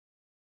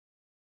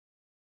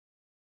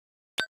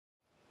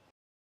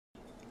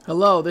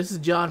Hello, this is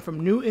John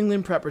from New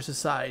England Prepper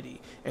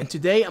Society, and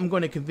today I'm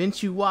going to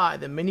convince you why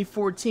the Mini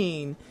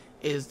 14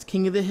 is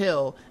King of the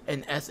Hill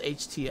and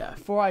SHTF.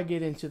 Before I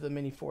get into the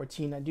Mini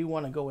 14, I do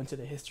want to go into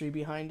the history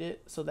behind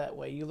it, so that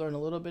way you learn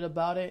a little bit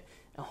about it,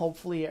 and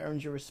hopefully it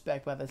earns your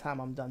respect by the time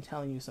I'm done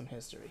telling you some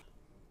history.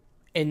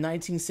 In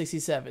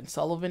 1967,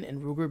 Sullivan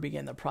and Ruger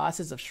began the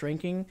process of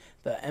shrinking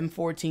the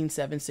M14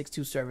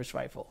 7.62 service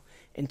rifle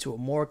into a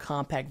more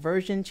compact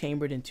version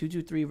chambered in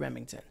 .223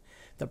 Remington.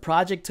 The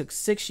project took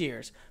 6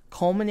 years,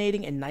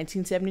 culminating in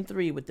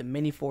 1973 with the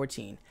Mini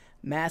 14.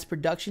 Mass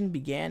production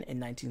began in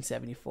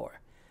 1974.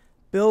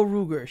 Bill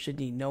Ruger should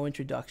need no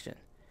introduction.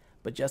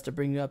 But just to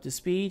bring you up to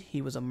speed,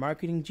 he was a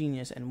marketing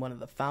genius and one of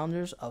the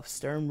founders of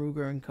Stern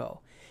Ruger & Co.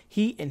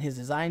 He and his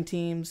design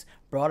teams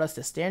brought us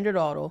the Standard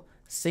Auto,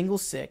 Single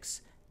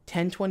 6,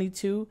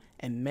 1022,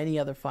 and many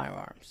other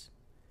firearms.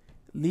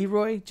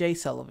 Leroy J.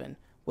 Sullivan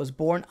was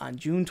born on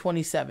June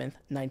 27,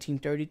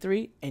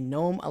 1933, in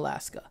Nome,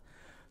 Alaska.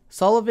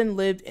 Sullivan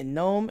lived in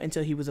Nome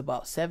until he was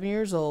about 7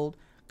 years old.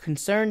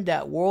 Concerned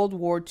that World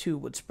War II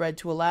would spread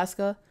to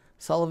Alaska,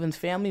 Sullivan's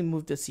family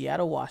moved to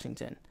Seattle,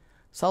 Washington.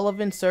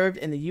 Sullivan served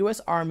in the U.S.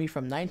 Army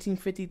from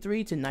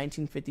 1953 to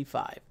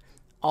 1955.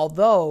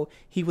 Although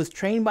he was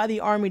trained by the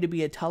Army to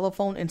be a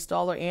telephone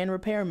installer and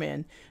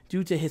repairman,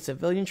 due to his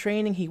civilian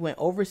training, he went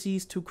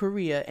overseas to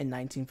Korea in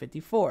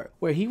 1954,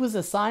 where he was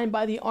assigned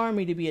by the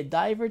Army to be a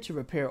diver to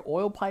repair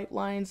oil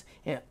pipelines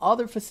and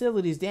other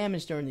facilities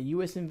damaged during the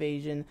U.S.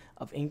 invasion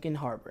of Incan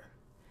Harbor.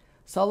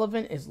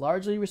 Sullivan is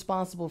largely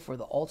responsible for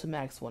the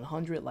Ultimax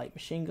 100 light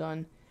machine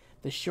gun,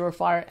 the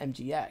Surefire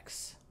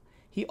MGX.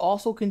 He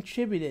also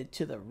contributed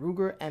to the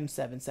Ruger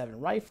M77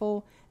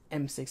 rifle,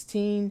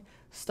 M16,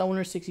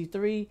 Stoner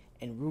 63,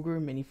 and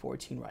Ruger Mini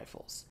 14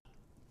 rifles.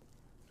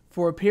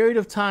 For a period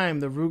of time,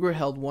 the Ruger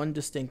held one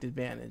distinct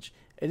advantage.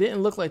 It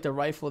didn't look like the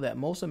rifle that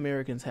most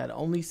Americans had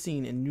only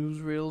seen in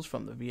newsreels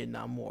from the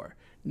Vietnam War,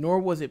 nor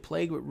was it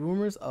plagued with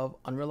rumors of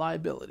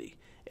unreliability.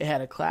 It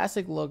had a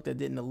classic look that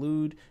didn't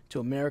allude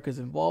to America's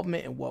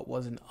involvement in what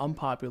was an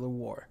unpopular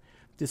war.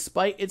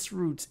 Despite its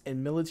roots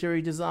in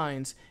military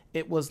designs,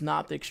 it was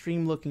not the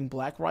extreme-looking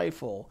black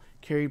rifle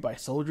carried by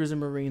soldiers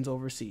and Marines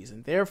overseas,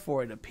 and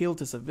therefore it appealed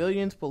to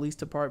civilians, police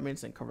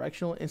departments, and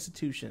correctional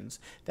institutions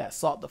that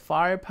sought the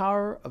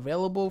firepower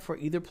available for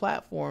either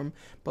platform,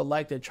 but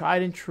liked the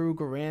tried-and-true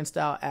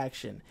Garand-style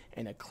action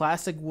and a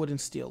classic wood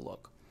and steel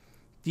look.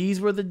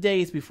 These were the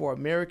days before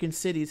American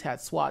cities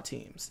had SWAT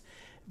teams.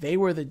 They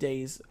were the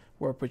days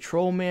where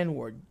patrolmen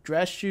wore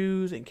dress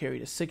shoes and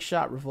carried a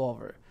 6-shot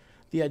revolver.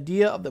 The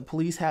idea of the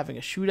police having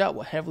a shootout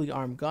with heavily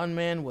armed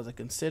gunmen was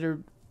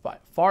considered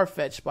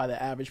far-fetched by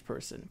the average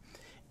person.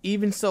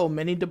 Even so,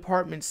 many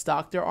departments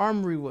stocked their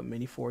armory with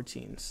Mini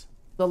 14s.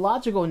 The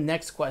logical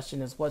next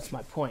question is, what's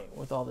my point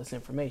with all this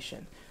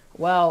information?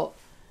 Well,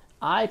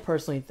 I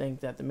personally think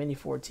that the Mini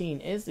 14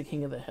 is the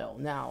king of the hill.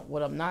 Now,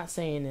 what I'm not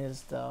saying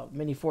is the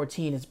Mini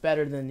 14 is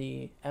better than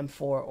the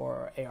M4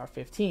 or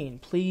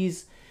AR15.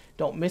 Please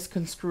don't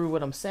misconstrue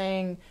what I'm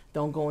saying.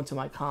 Don't go into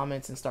my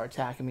comments and start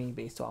attacking me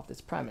based off this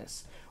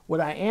premise.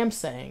 What I am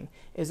saying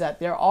is that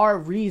there are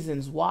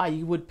reasons why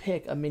you would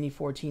pick a Mini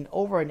 14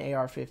 over an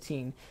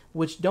AR15,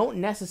 which don't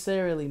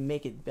necessarily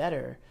make it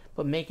better,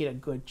 but make it a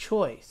good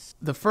choice.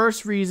 The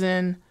first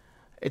reason,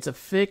 it's a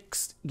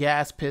fixed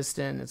gas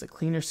piston. It's a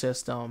cleaner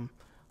system.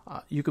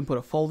 You can put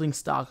a folding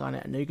stock on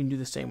it. I know you can do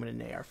the same with an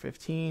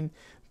AR15,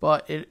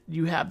 but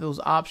you have those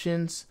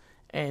options.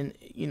 And,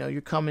 you know, you're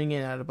coming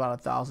in at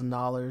about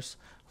 $1,000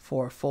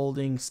 for a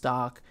folding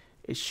stock.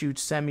 It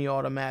shoots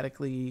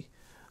semi-automatically.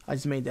 I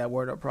just made that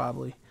word up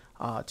probably.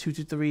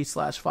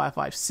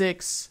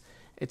 223/556.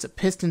 It's a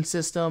piston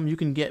system. You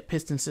can get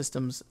piston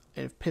systems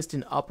and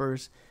piston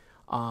uppers.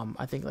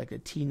 I think like the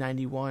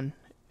T91.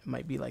 It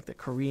might be like the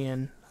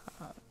Korean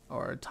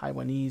or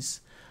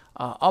Taiwanese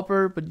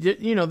upper, but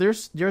you know,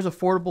 there's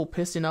affordable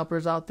piston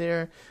uppers out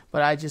there,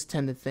 but I just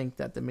tend to think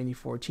that the Mini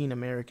 14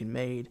 American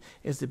made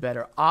is the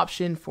better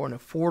option for an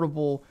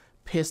affordable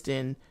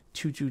piston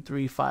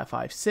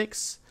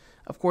 223/556.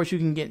 Of course, you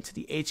can get into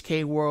the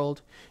HK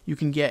world, you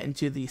can get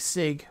into the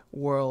SIG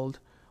world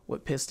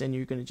with piston.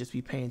 You're going to just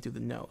be paying through the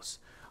nose.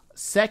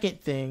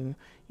 Second thing,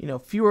 you know,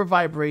 fewer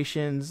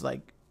vibrations.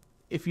 Like,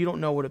 if you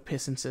don't know what a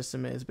piston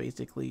system is,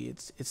 basically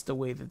it's the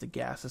way that the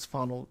gas is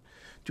funneled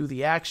through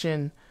the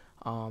action.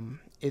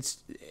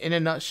 It's, in a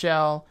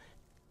nutshell,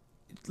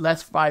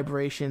 less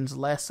vibrations,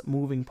 less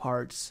moving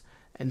parts,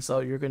 and so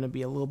you're going to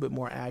be a little bit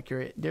more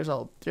accurate. There's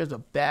a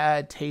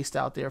bad taste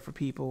out there for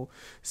people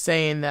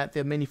saying that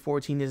the Mini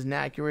 14 isn't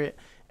accurate,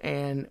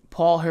 and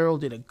Paul Harrell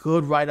did a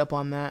good write-up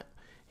on that.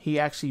 He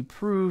actually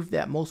proved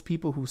that most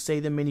people who say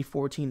the Mini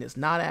 14 is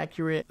not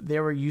accurate, they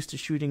were used to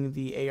shooting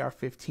the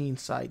AR-15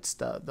 sights,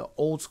 the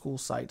old school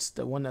sights,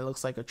 the one that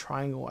looks like a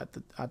triangle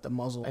at the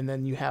muzzle, and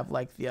then you have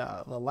like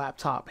the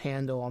laptop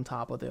handle on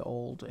top of the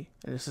old. And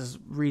this is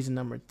reason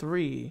number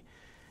 3,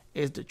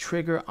 is the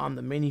trigger on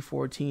the Mini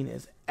 14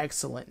 is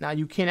excellent. Now,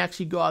 you can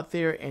actually go out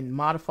there and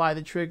modify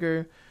the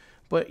trigger,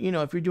 But you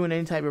know, if you're doing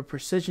any type of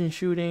precision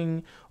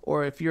shooting,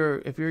 or if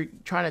you're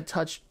trying to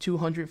touch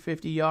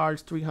 250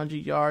 yards,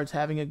 300 yards,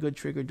 having a good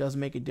trigger does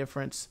make a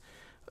difference.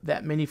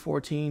 That Mini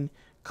 14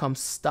 comes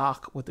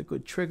stock with a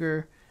good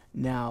trigger.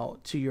 Now,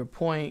 to your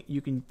point,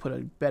 you can put a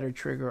better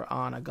trigger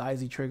on a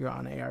Geisy trigger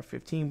on an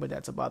AR15, but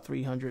that's about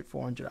 $300,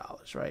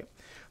 $400, right?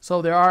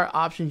 So there are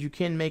options. You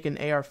can make an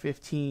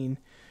AR15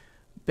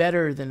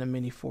 better than a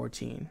Mini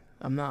 14.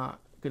 I'm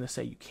not going to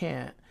say you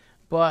can't,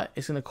 but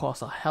it's going to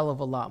cost a hell of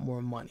a lot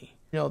more money.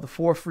 You know, the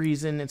fourth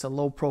reason, it's a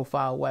low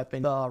profile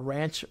weapon. The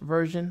ranch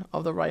version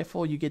of the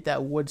rifle, you get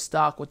that wood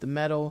stock with the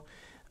metal.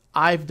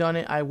 I've done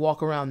it. I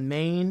walk around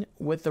Maine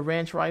with the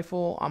ranch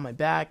rifle on my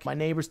back. My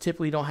neighbors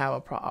typically don't have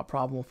a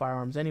problem with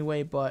firearms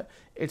anyway, but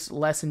it's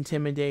less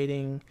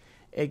intimidating.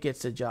 It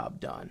gets the job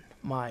done.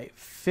 My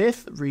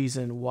fifth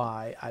reason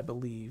why I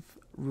believe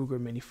Ruger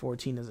Mini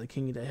 14 is the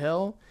king of the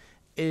hill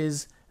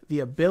is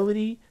the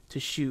ability to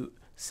shoot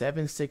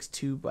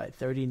 7.62 by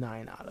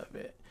 39 out of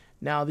it.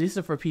 Now, these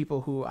are for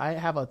people who, I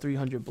have a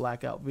 300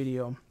 blackout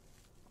video.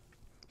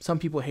 Some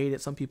people hate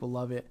it, some people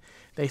love it.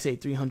 They say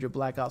 300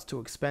 blackouts too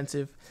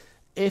expensive.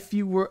 If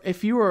you were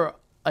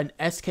an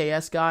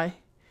SKS guy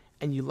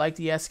and you like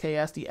the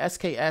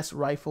SKS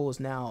rifle is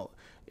now,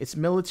 it's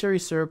military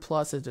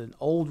surplus. It's an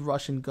old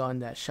Russian gun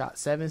that shot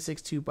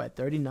 7.62 by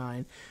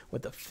 39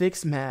 with a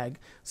fixed mag.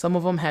 Some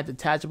of them had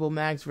detachable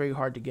mags, very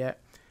hard to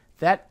get.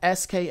 That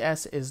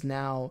SKS is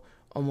now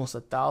almost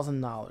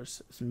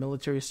 $1,000. It's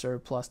military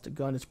surplus. The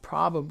gun is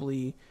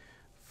probably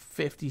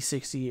 50,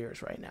 60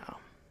 years right now.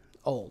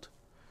 Old.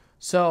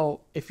 So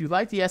if you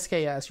like the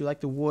SKS, you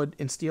like the wood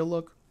and steel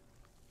look,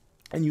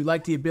 and you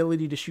like the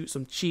ability to shoot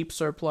some cheap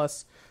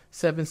surplus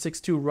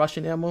 7.62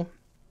 Russian ammo,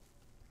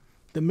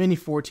 the Mini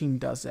 14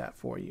 does that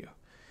for you.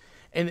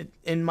 And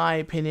in my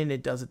opinion,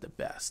 it does it the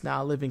best. Now,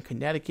 I live in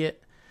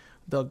Connecticut.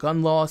 The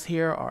gun laws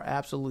here are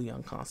absolutely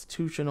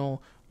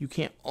unconstitutional. You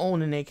can't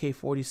own an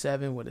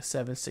AK-47 with a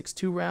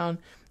 7.62 round.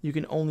 You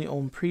can only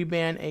own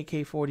pre-ban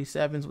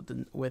AK-47s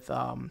with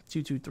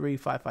 223,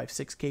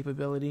 5.56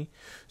 capability.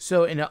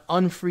 So in an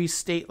unfree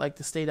state like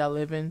the state I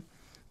live in,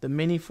 the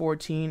Mini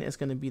 14 is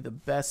going to be the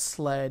best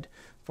sled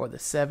for the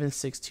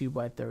 7.62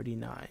 by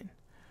 39.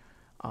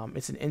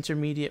 It's an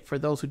intermediate. For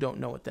those who don't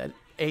know what that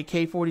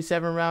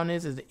AK-47 round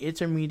is an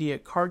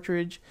intermediate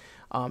cartridge.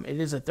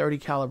 It is a 30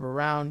 caliber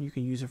round. You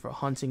can use it for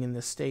hunting in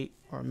this state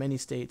or many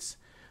states.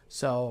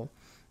 So,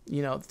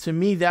 you know, to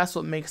me, that's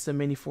what makes the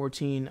Mini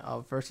 14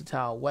 a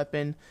versatile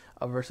weapon,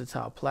 a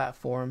versatile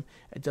platform.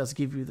 It does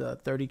give you the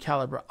 30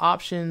 caliber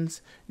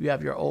options. You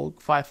have your old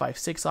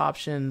 5.56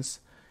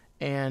 options.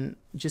 And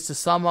just to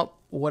sum up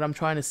what I'm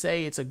trying to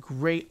say, it's a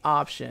great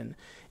option.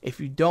 If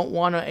you don't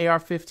want an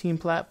AR-15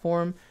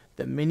 platform,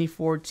 the Mini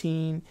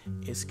 14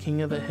 is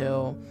king of the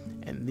hill.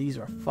 And these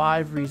are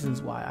 5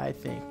 reasons why I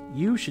think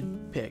you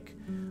should pick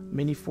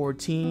Mini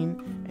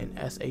 14 and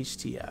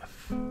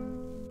SHTF.